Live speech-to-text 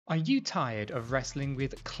Are you tired of wrestling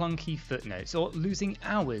with clunky footnotes or losing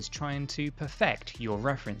hours trying to perfect your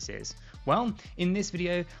references? Well, in this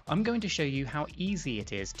video, I'm going to show you how easy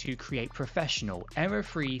it is to create professional,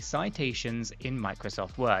 error-free citations in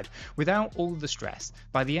Microsoft Word without all the stress.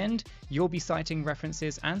 By the end, you'll be citing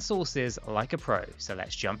references and sources like a pro, so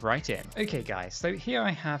let's jump right in. Okay guys, so here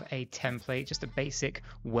I have a template, just a basic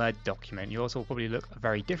Word document. Yours will probably look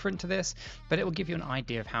very different to this, but it will give you an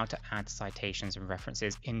idea of how to add citations and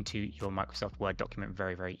references into your Microsoft Word document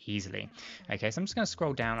very, very easily. Okay, so I'm just going to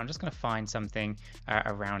scroll down. I'm just going to find something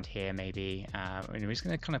around here maybe. And we're just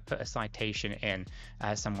going to kind of put a citation in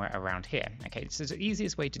somewhere around here. Okay, so the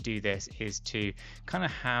easiest way to do this is to kind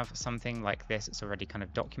of have something like this. It's already kind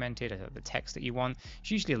of documented, the text that you want.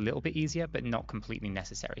 It's usually a little bit easier, but not completely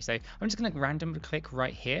necessary. So I'm just going to randomly click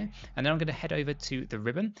right here, and then I'm going to head over to the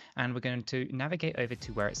ribbon, and we're going to navigate over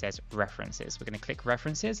to where it says references. We're going to click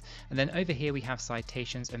references, and then over here we have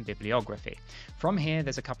citations and bibliography. From here,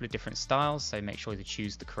 there's a couple of different styles, so make sure to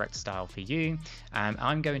choose the correct style for you.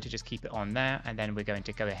 I'm going to just keep it on there, and then we're going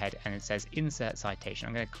to go ahead and it says insert citation.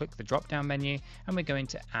 I'm going to click the drop down menu, and we're going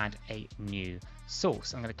to add a new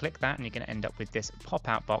source. I'm going to click that, and you're going to end up with this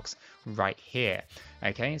pop-out box right here.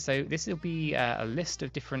 Okay, so this will be a list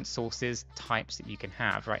of different sources types that you can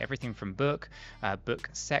have, right? Everything from book, book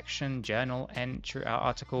section, journal entry,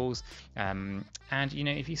 articles, and you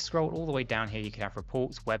know, if you scroll all the way down here, you could have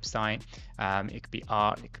reports, website, it could be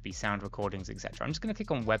art, it could be sound recordings, etc. I'm just going to click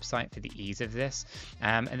on website for the ease of this,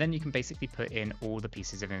 and then you can basically put in all the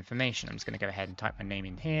pieces of information. I'm just going to go ahead and type my name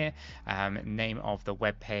in here, name of the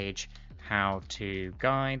web page, how to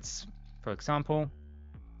guides, for example.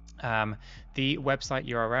 The website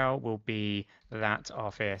URL will be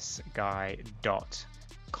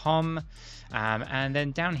thatofficeguy.com, and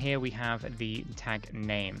then down here we have the tag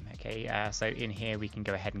name. Okay, so in here we can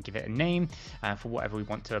go ahead and give it a name for whatever we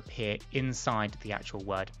want to appear inside the actual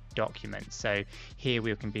Word document. So here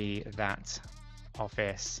we can be that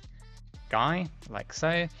office guy, like so,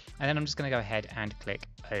 and then I'm just going to go ahead and click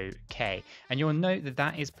OK, and you'll note that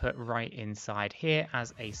that is put right inside here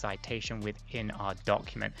as a citation within our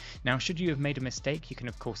document. Now, should you have made a mistake, you can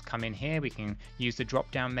of course come in here, we can use the drop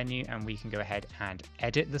down menu, and we can go ahead and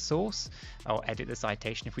edit the source or edit the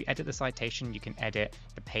citation. If we edit the citation, you can edit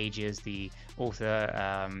the pages, the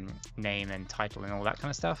author name and title and all that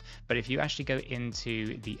kind of stuff. But if you actually go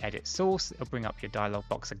into the edit source, it'll bring up your dialog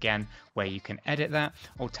box again where you can edit that.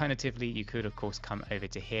 Alternatively, you could of course come over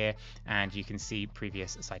to here and you can see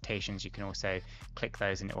previous citations. You can also click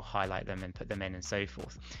those and it will highlight them and put them in and so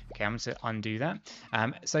forth. Okay, I'm going to undo that.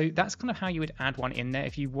 So that's kind of how you would add one in there.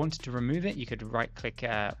 If you wanted to remove it, you could right click,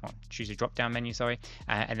 choose a drop down menu, sorry,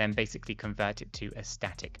 and then basically convert it to a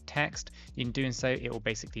static text. In doing so, it will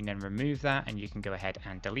basically then remove that and you can go ahead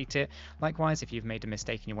and delete it. Likewise, if you've made a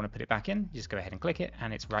mistake and you want to put it back in, you just go ahead and click it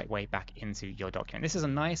and it's right way back into your document. This is a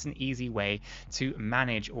nice and easy way to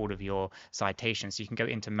manage all of your citations. So you can go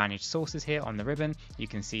into manage sources here on the ribbon. You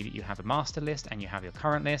can see that you have a master list and you have your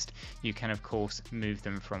current list. You can of course move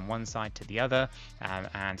them from one side to the other,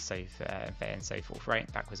 and so forth,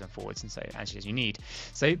 right, backwards and forwards, and so as you need.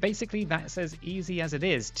 So basically that's as easy as it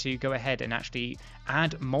is to go ahead and actually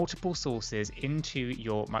add multiple sources into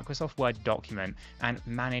your Microsoft Word document and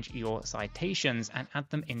manage your citations and add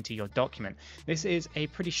them into your document. This is a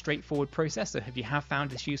pretty straightforward process, so if you have found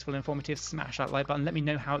this useful and informative, smash that like button, let me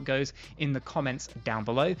know how it goes in the comments down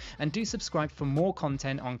below, and do subscribe for more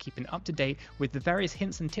content on keeping up to date with the various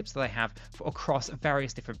hints and tips that I have across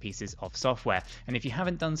various different pieces of software. And if you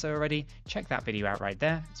haven't done so already, check that video out right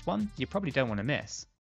there. It's one you probably don't want to miss.